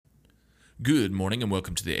Good morning and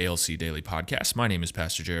welcome to the ALC Daily Podcast. My name is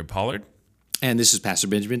Pastor Jared Pollard. And this is Pastor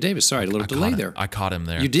Benjamin Davis. Sorry, a little delay there. I caught him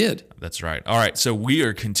there. You did. That's right. All right, so we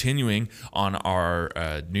are continuing on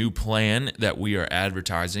our new plan that we are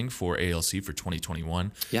advertising for ALC for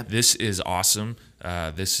 2021. Yeah. This is awesome.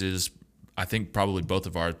 This is, I think, probably both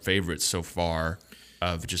of our favorites so far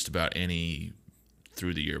of just about any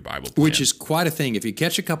through-the-year Bible plan. Which is quite a thing. If you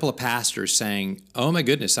catch a couple of pastors saying, oh my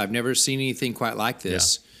goodness, I've never seen anything quite like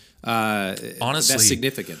this, honestly, that's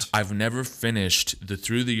significant. I've never finished the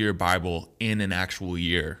through-the-year Bible in an actual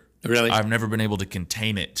year. Really? I've never been able to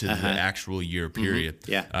contain it to the actual year period.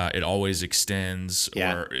 Mm-hmm. Yeah. It always extends,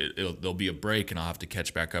 Yeah. or there'll be a break, and I'll have to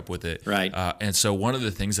catch back up with it. Right. And so one of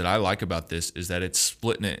the things that I like about this is that it's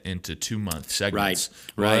splitting it into 2-month segments.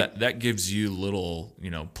 Right. Well, that gives you little,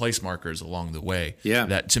 place markers along the way. Yeah.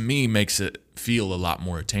 That to me makes it feel a lot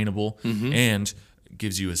more attainable Mm-hmm. and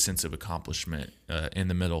gives you a sense of accomplishment in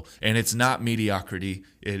the middle. And it's not mediocrity.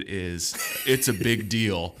 It's a big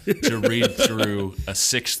deal to read through a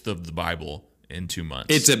sixth of the Bible in 2 months.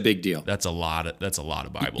 It's a big deal. That's a lot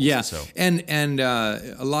of Bible. Yeah. So And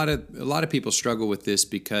a lot of people struggle with this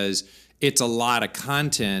because it's a lot of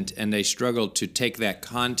content, and they struggle to take that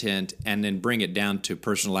content and then bring it down to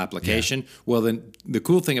personal application. Yeah. Well, then the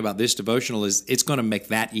cool thing about this devotional is it's going to make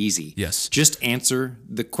that easy. Yes. Just answer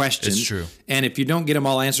the questions. It's true. And if you don't get them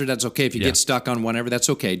all answered, that's okay. If you get stuck on whatever, that's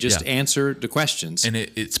okay. Just answer the questions. And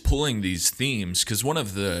it's pulling these themes, because one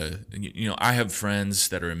of the, I have friends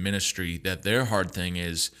that are in ministry that their hard thing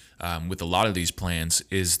is with a lot of these plans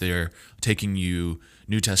is they're taking you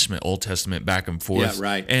New Testament, Old Testament, back and forth. Yeah,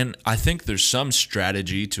 right. And I think there's some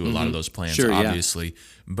strategy to a lot of those plans, Sure, obviously,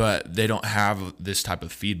 but they don't have this type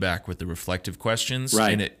of feedback with the reflective questions.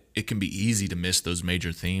 Right. And it can be easy to miss those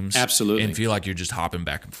major themes. Absolutely. And feel like you're just hopping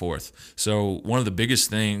back and forth. So one of the biggest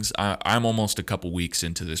things, I'm almost a couple weeks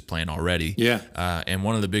into this plan already. Yeah. And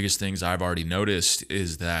one of the biggest things I've already noticed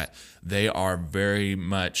is that they are very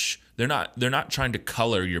much, they're not trying to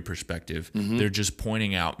color your perspective. Mm-hmm. They're just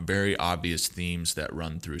pointing out very obvious themes that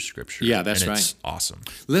run through Scripture. Yeah, that's right. It's awesome.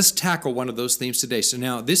 Let's tackle one of those themes today. So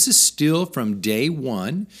now this is still from day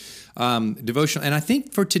one devotional. And I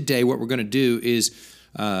think for today what we're going to do is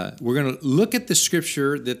we're going to look at the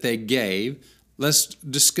Scripture that they gave. Let's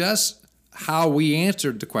discuss how we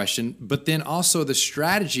answered the question, but then also the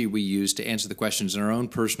strategy we use to answer the questions in our own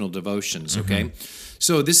personal devotions, okay? Mm-hmm.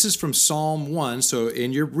 So this is from Psalm 1. So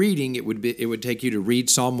in your reading, it would take you to read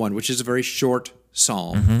Psalm 1, which is a very short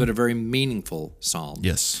psalm, but a very meaningful psalm.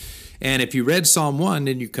 Yes. And if you read Psalm 1,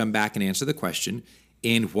 then you come back and answer the question,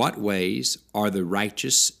 in what ways are the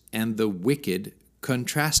righteous and the wicked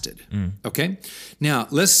contrasted? Okay? Now,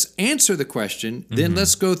 let's answer the question, then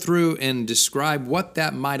let's go through and describe what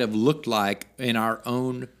that might have looked like in our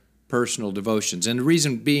own personal devotions. And the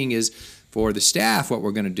reason being is, for the staff, what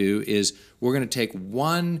we're going to do is we're going to take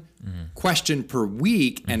one question per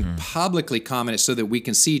week and publicly comment it so that we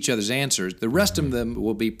can see each other's answers. The rest of them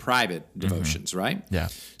will be private devotions, right? Yeah.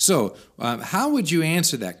 So how would you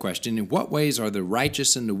answer that question? In what ways are the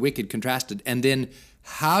righteous and the wicked contrasted? And then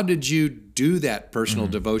how did you do that personal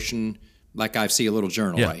devotion? Like I see a little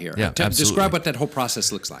journal right here. Yeah, absolutely. Describe what that whole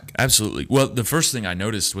process looks like. Absolutely. Well, the first thing I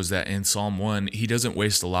noticed was that in Psalm 1, he doesn't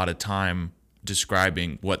waste a lot of time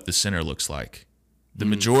describing what the sinner looks like. The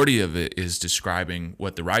majority of it is describing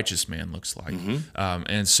what the righteous man looks like.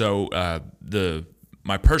 And so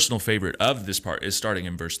my personal favorite of this part is starting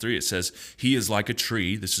in verse 3. It says, he is like a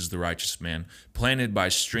tree, this is the righteous man, planted by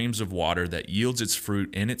streams of water that yields its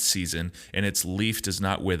fruit in its season, and its leaf does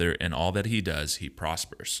not wither, and all that he does, he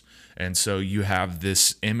prospers. And so you have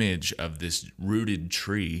this image of this rooted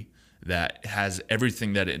tree that has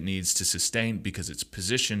everything that it needs to sustain because it's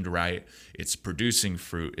positioned right, it's producing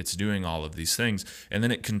fruit, it's doing all of these things. And then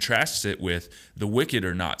it contrasts it with the wicked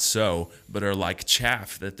are not so, but are like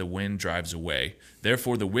chaff that the wind drives away.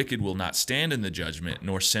 Therefore the wicked will not stand in the judgment,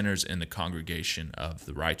 nor sinners in the congregation of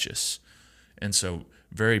the righteous. And so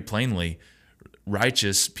very plainly,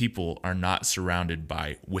 righteous people are not surrounded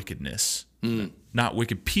by wickedness. Not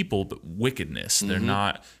wicked people, but wickedness. They're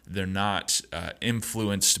not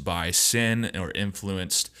influenced by sin or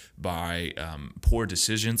influenced by poor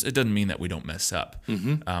decisions. It doesn't mean that we don't mess up.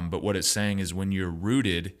 But what it's saying is when you're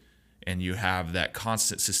rooted and you have that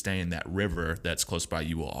constant sustain, that river that's close by,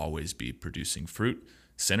 you will always be producing fruit.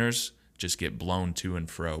 Sinners just get blown to and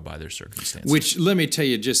fro by their circumstances. Which, let me tell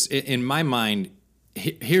you, just in my mind,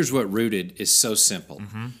 here's what rooted is so simple.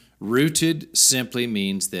 Rooted simply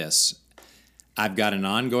means this. I've got an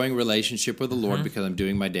ongoing relationship with the Lord because I'm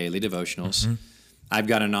doing my daily devotionals. I've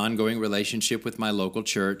got an ongoing relationship with my local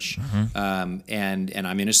church, and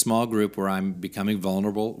I'm in a small group where I'm becoming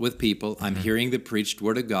vulnerable with people. I'm hearing the preached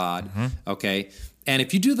word of God, okay? And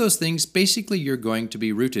if you do those things, basically you're going to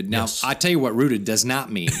be rooted. Now, I tell you what rooted does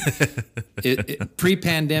not mean.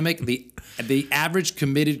 Pre-pandemic, the average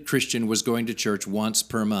committed Christian was going to church once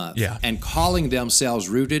per month. Yeah. And calling themselves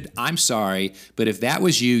rooted, I'm sorry, but if that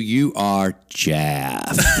was you, you are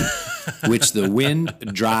chaff, which the wind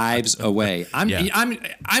drives away.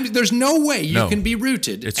 There's no way you can be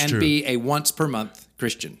rooted and be a once per month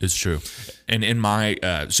Christian. It's true. And in my,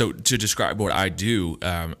 so to describe what I do,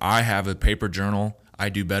 I have a paper journal. I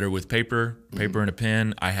do better with paper and a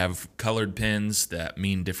pen. I have colored pens that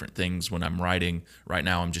mean different things when I'm writing. Right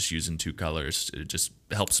now, I'm just using 2 colors. It just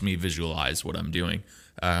helps me visualize what I'm doing.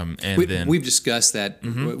 We've discussed that.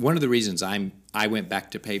 One of the reasons I went back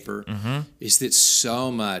to paper is that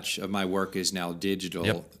so much of my work is now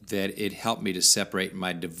digital that it helped me to separate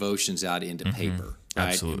my devotions out into paper. Right?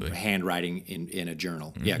 Absolutely. Handwriting in a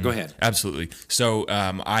journal. Yeah, go ahead. Absolutely. So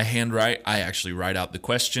I handwrite. I actually write out the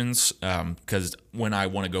questions because when I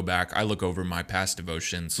want to go back, I look over my past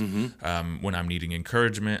devotions. When I'm needing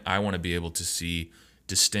encouragement, I want to be able to see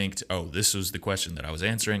distinct, this was the question that I was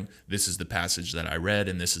answering, this is the passage that I read,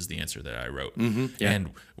 and this is the answer that I wrote.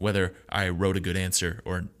 And whether I wrote a good answer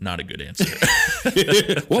or not a good answer.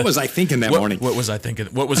 What was I thinking that morning? What was I thinking?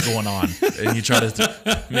 What was going on? And you try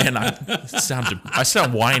to, man, I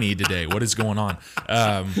sound whiny today. What is going on?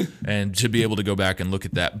 And to be able to go back and look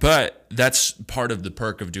at that. But that's part of the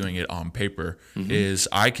perk of doing it on paper is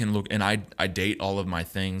I can look, and I date all of my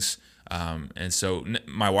things. And so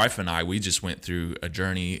my wife and I, we just went through a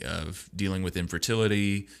journey of dealing with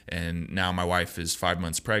infertility, and now my wife is 5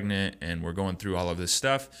 months pregnant, and we're going through all of this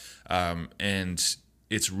stuff. And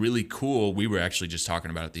it's really cool. We were actually just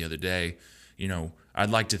talking about it the other day. You know, I'd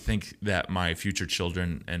like to think that my future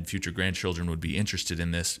children and future grandchildren would be interested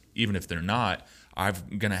in this, even if they're not. I'm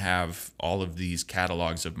going to have all of these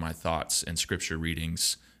catalogs of my thoughts and scripture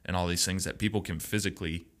readings and all these things that people can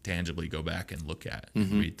physically, tangibly go back and look at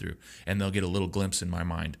and read through. And they'll get a little glimpse in my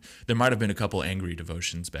mind. There might have been a couple angry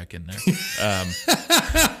devotions back in there. A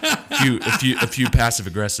few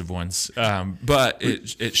passive-aggressive ones. But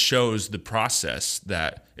it shows the process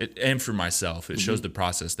and for myself, it shows the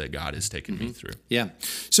process that God has taken me through. Yeah.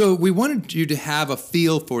 So we wanted you to have a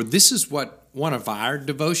feel for this is what one of our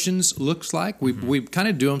devotions looks like. We kind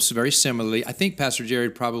of do them very similarly. I think Pastor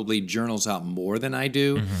Jared probably journals out more than I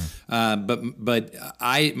do, but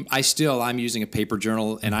I'm using a paper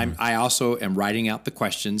journal, and I also am writing out the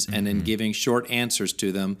questions and then giving short answers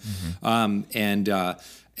to them,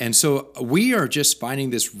 and so we are just finding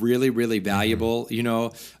this really, really valuable. You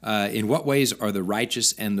know, in what ways are the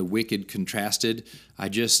righteous and the wicked contrasted? I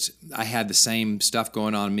had the same stuff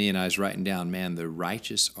going on in me, and I was writing down, man, the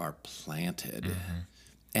righteous are planted,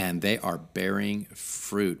 and they are bearing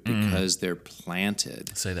fruit because they're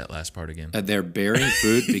planted. Say that last part again. They're bearing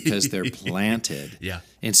fruit because they're planted. Yeah.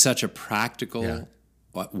 In such a practical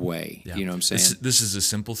way. Yeah. You know what I'm saying? This is a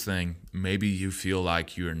simple thing. Maybe you feel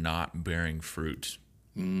like you're not bearing fruit.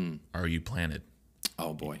 Are you planted?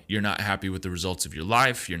 Oh, boy. You're not happy with the results of your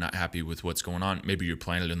life. You're not happy with what's going on. Maybe you're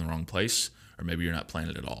planted in the wrong place, or maybe you're not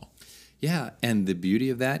planted at all. Yeah, and the beauty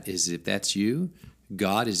of that is if that's you,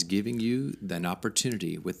 God is giving you an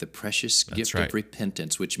opportunity with the precious gift of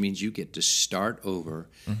repentance, which means you get to start over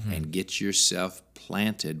and get yourself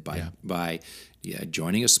planted by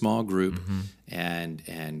joining a small group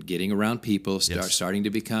and getting around people, starting to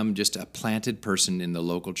become just a planted person in the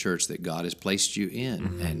local church that God has placed you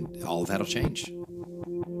in, and all of that'll change.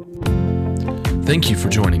 Thank you for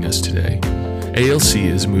joining us today. ALC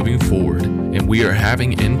is moving forward, and we are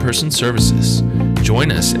having in-person services. Join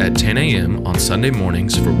us at 10 a.m. on Sunday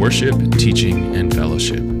mornings for worship, teaching, and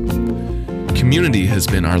fellowship. Community has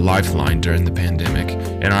been our lifeline during the pandemic,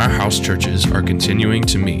 and our house churches are continuing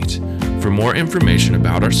to meet. For more information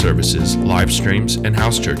about our services, live streams, and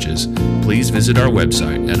house churches, please visit our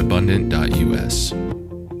website at abundant.us.